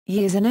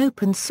YE is an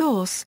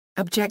open-source,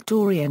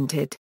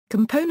 object-oriented,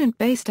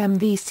 component-based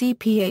MVC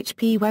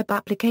PHP web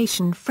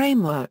application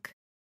framework.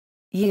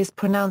 YE is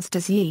pronounced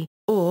as Yi,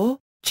 or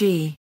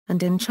G,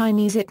 and in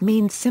Chinese it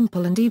means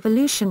simple and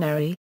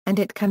evolutionary, and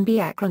it can be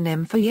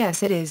acronym for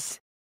Yes It Is.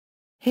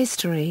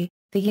 History: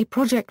 the Yi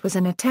project was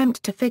an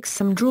attempt to fix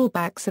some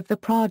drawbacks of the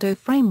Prado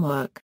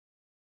framework.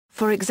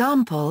 For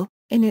example,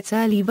 in its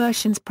early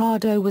versions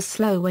Prado was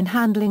slow when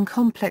handling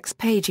complex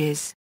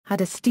pages, had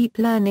a steep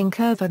learning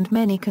curve and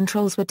many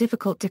controls were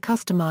difficult to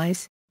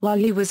customize, while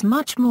Yi was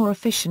much more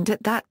efficient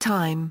at that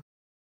time.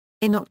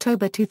 In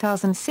October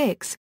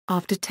 2006,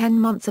 after 10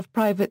 months of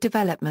private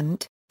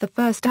development, the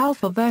first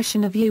alpha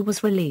version of Yi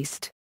was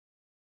released.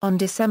 On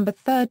December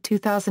 3,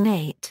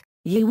 2008,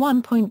 Yi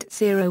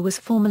 1.0 was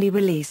formally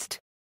released.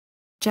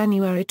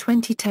 January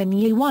 2010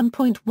 Yi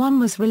 1.1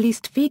 was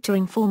released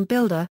featuring Form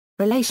Builder,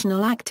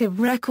 Relational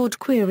Active Record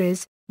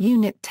Queries,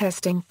 Unit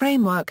Testing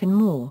Framework and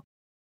more.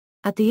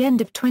 At the end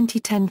of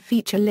 2010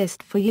 feature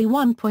list for Yi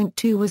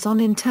 1.2 was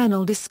on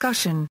internal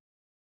discussion.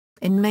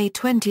 In May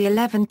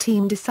 2011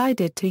 team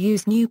decided to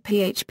use new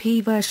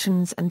PHP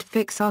versions and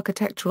fix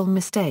architectural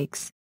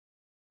mistakes.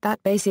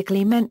 That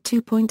basically meant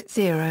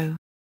 2.0.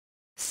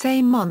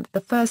 Same month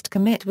the first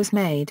commit was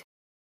made.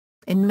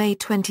 In May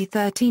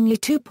 2013 Yi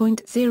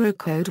 2.0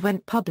 code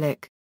went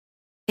public.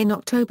 In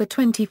October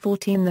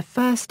 2014 the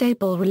first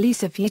stable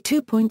release of Yi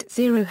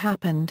 2.0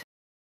 happened.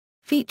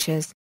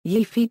 Features: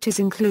 Yi features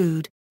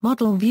include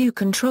Model View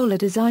Controller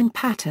Design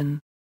Pattern,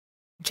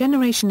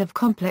 generation of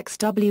complex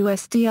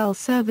WSDL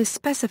service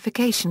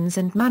specifications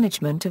and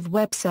management of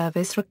web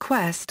service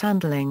request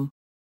handling,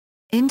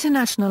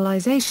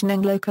 internationalization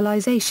and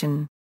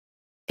localization.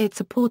 It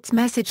supports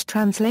message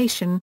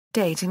translation,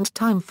 date and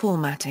time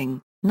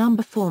formatting,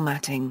 number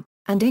formatting,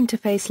 and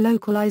interface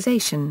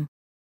localization.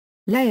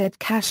 Layered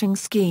caching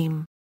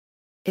scheme.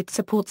 It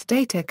supports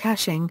data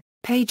caching,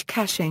 page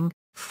caching,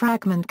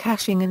 fragment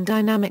caching and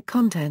dynamic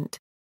content.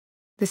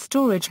 The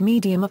storage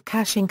medium of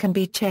caching can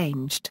be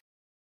changed.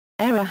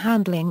 Error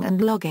handling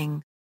and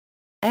logging.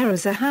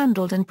 Errors are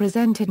handled and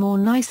presented more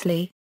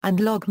nicely,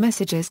 and log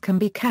messages can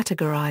be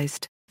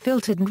categorized,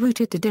 filtered and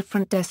routed to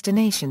different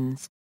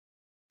destinations.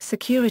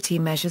 Security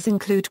measures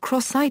include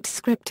cross-site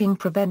scripting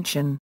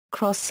prevention,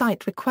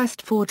 cross-site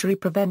request forgery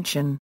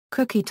prevention,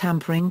 cookie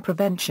tampering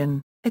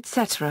prevention,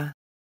 etc.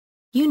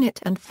 Unit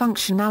and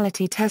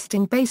functionality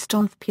testing based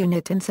on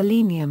FPUnit and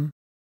Selenium.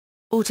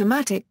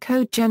 Automatic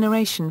code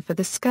generation for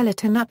the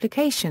skeleton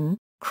application,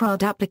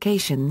 CRUD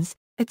applications,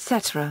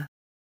 etc.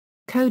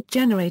 Code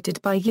generated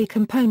by Yi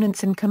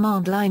components and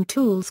command line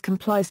tools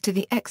complies to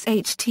the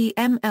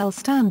XHTML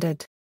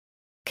standard.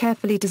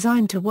 Carefully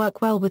designed to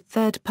work well with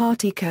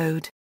third-party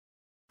code.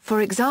 For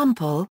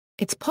example,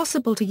 it's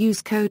possible to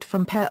use code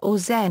from Pair or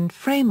Zend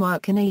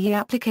framework in a Yi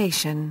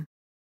application.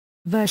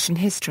 Version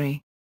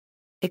history.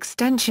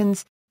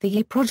 Extensions. The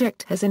Yi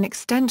project has an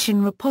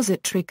extension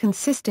repository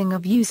consisting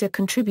of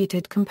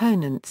user-contributed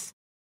components.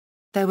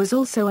 There was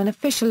also an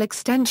official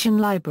extension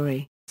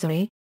library,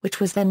 XORI, which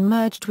was then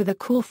merged with a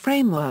core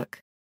framework.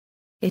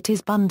 It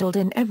is bundled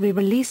in every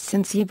release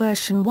since Yi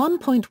version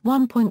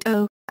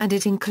 1.1.0, and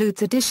it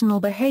includes additional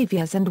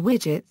behaviors and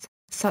widgets,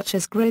 such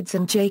as grids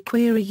and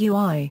jQuery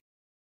UI.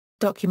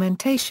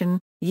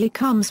 Documentation. Yi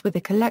comes with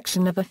a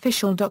collection of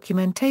official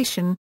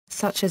documentation,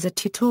 such as a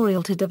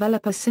tutorial to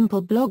develop a simple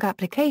blog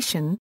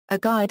application, a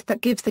guide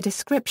that gives the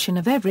description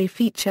of every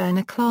feature and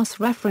a class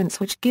reference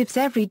which gives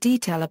every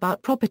detail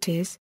about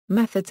properties,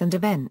 methods and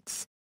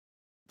events.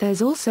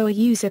 There's also a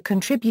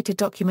user-contributed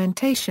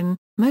documentation,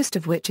 most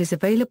of which is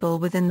available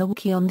within the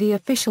wiki on the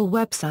official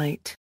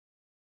website.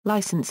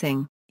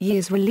 Licensing. Yi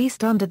is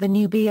released under the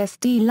new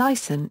BSD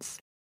license.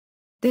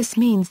 This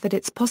means that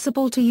it's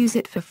possible to use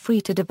it for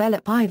free to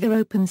develop either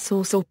open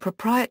source or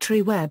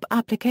proprietary web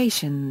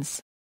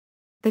applications.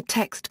 The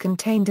text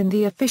contained in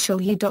the official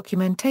Yi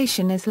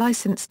documentation is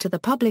licensed to the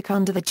public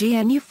under the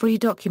GNU Free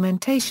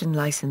Documentation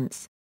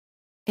License.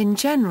 In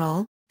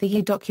general, the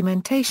Yi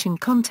documentation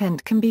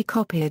content can be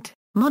copied,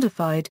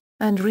 modified,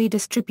 and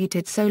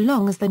redistributed so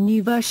long as the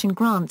new version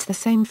grants the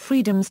same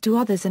freedoms to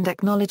others and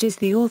acknowledges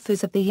the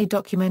authors of the Yi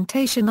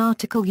documentation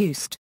article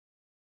used.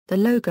 The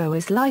logo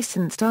is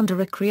licensed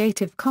under a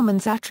Creative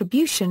Commons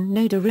Attribution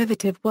No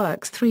Derivative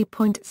Works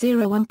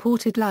 3.0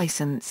 Unported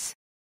license.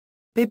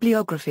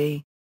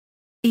 Bibliography.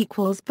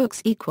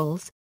 Books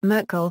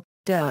Merkel,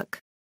 Dirk.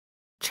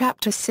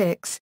 Chapter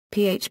 6,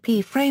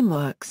 PHP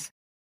Frameworks.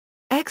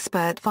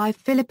 Expert 5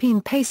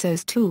 Philippine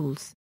Pesos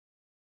Tools.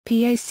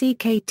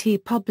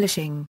 PACKT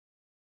Publishing.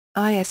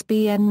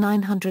 ISBN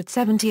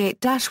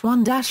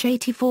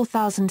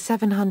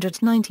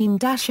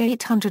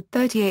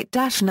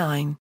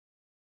 978-1-84719-838-9.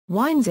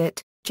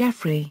 Weinzit,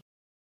 Jeffrey.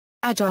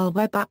 Agile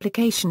Web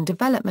Application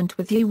Development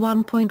with Yi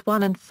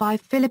 1.1 and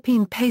 5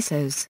 Philippine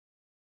Pesos.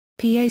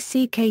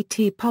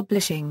 PACKT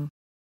Publishing.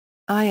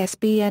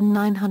 ISBN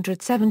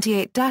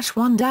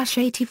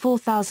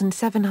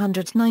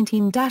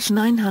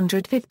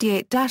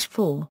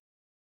 978-1-84719-958-4.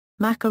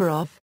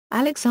 Makarov,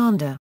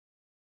 Alexander.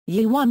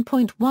 Yi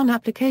 1.1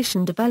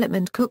 Application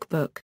Development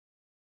Cookbook.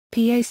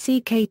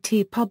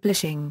 PACKT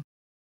Publishing.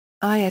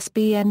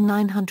 ISBN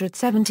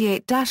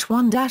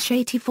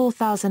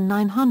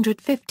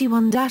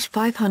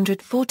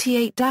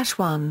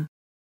 978-1-84951-548-1.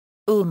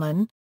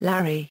 Ullman,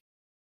 Larry.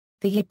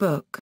 The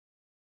Ye-Book.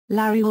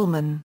 Larry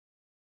Ullman.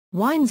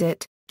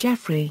 Weinzit,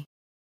 Jeffrey.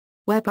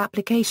 Web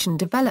Application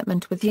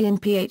Development with Ye in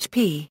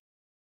PHP.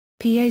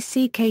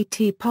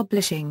 PACKT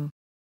Publishing.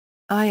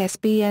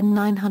 ISBN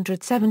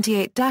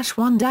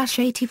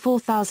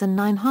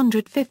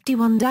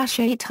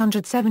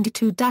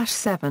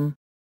 978-1-84951-872-7.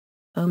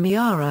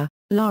 O'Meara,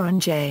 Lauren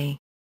J.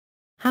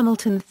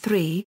 Hamilton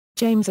 3,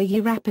 James A. Ye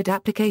Rapid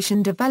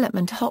Application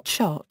Development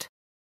Hotshot.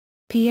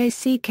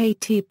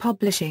 PACKT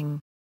Publishing.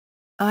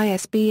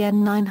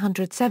 ISBN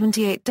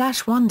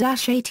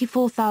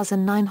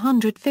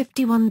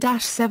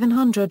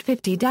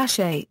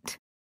 978-1-84951-750-8.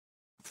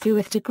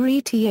 Fewith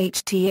degree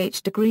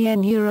th degree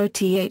n euro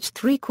th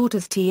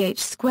 3/4 th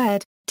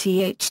squared,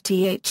 th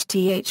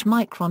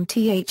micron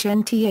th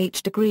n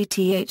th degree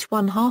th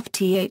 1/2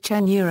 th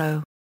n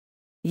euro.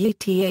 Ye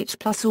th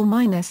plus or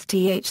minus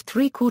th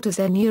 3/4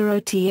 n euro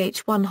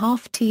th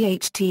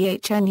 1/2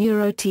 th n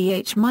euro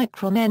th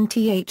micron n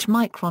th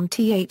micron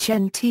th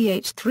n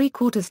th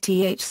 3/4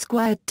 th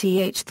squared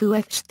th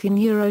thueth thin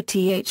euro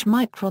th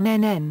micron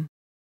n n.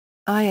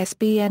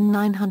 ISBN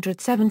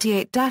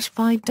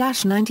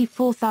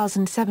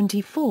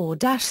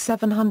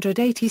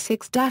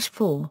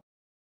 978-5-94074-786-4.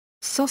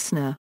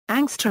 Sosna,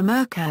 Angstrom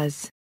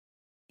Urkaz.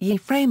 Ye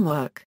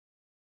Framework.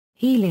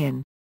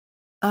 Helion.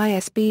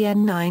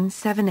 ISBN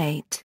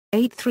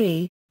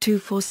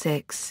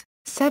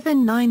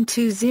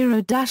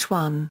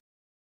 978-83-246-7920-1.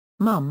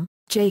 Mumm,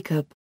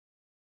 Jacob.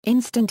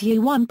 Instant Ye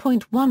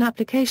 1.1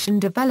 Application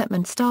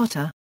Development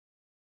Starter.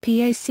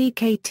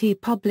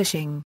 PACKT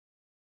Publishing.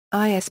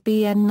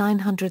 ISBN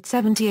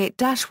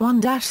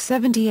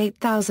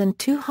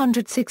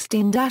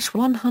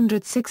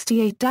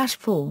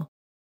 978-78216-168-4.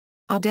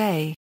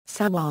 Ade,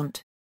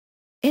 Sawant.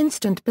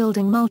 Instant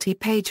Building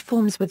Multi-Page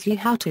Forms with Ye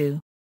How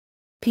To.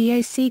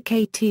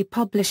 PACKT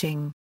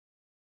Publishing.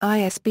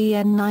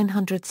 ISBN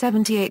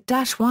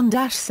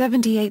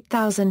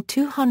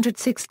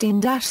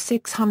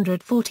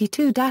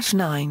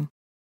 978-1-78216-642-9.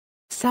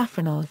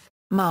 Safronov,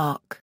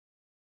 Mark.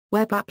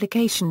 Web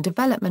Application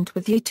Development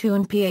with Ye2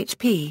 and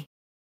PHP.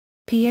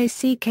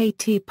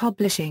 PACKT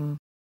Publishing.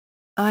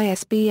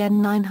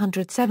 ISBN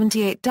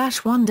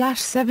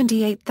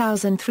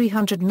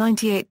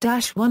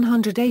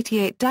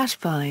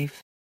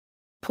 978-1-78398-188-5.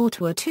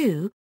 Portua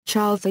 2,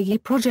 Charles A. Ye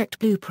Project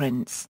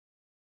Blueprints.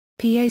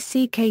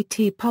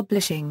 PACKT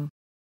Publishing.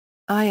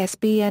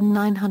 ISBN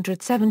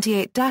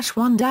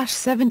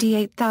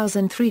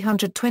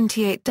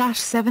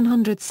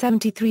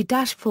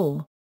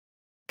 978-1-78328-773-4.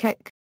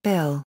 Keck,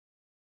 Bill.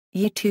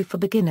 Ye2 for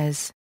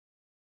Beginners.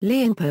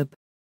 Leonpub.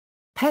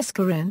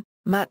 Pescarin,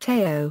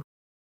 Matteo.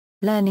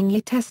 Learning Ye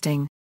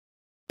Testing.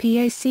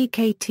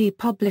 PACKT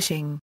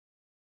Publishing.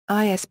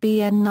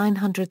 ISBN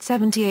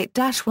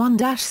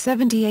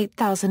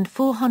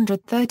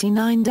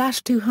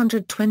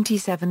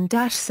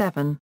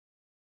 978-78439-227-7.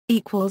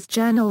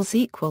 Journals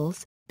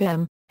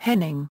BIM,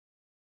 Henning.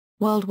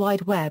 World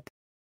Wide Web.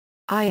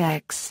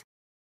 IX.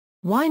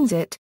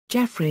 Weinzit,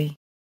 Jeffrey.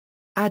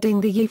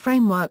 Adding the Ye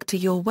framework to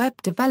your web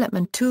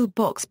development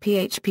toolbox.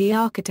 PHP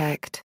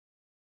Architect.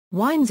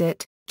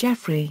 Weinzit,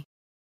 Jeffrey.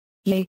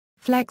 Ye,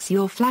 Flex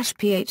Your Flash.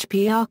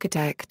 PHP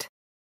Architect.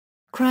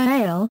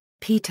 Krael,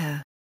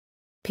 Peter.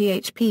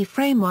 PHP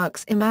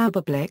Frameworks im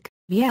Überblick,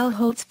 Viel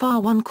Holz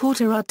für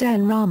 1/4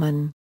 den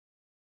Rahmen.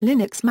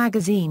 Linux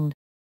Magazine.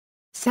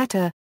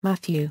 Setter,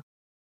 Matthew.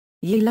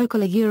 Ye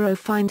Local Euro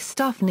Find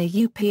Stuff Near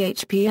You.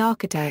 PHP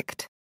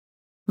Architect.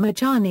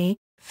 Majani,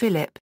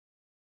 Philip.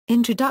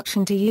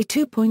 Introduction to Ye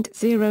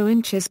 2.0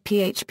 inches.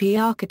 PHP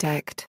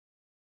Architect.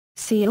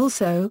 See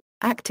also,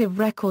 Active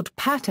Record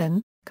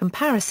Pattern,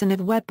 Comparison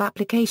of Web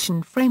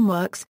Application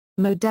Frameworks,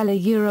 Modella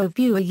Euro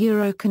Viewer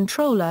Euro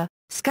Controller,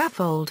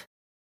 Scaffold.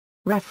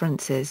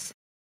 References.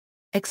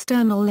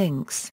 External links.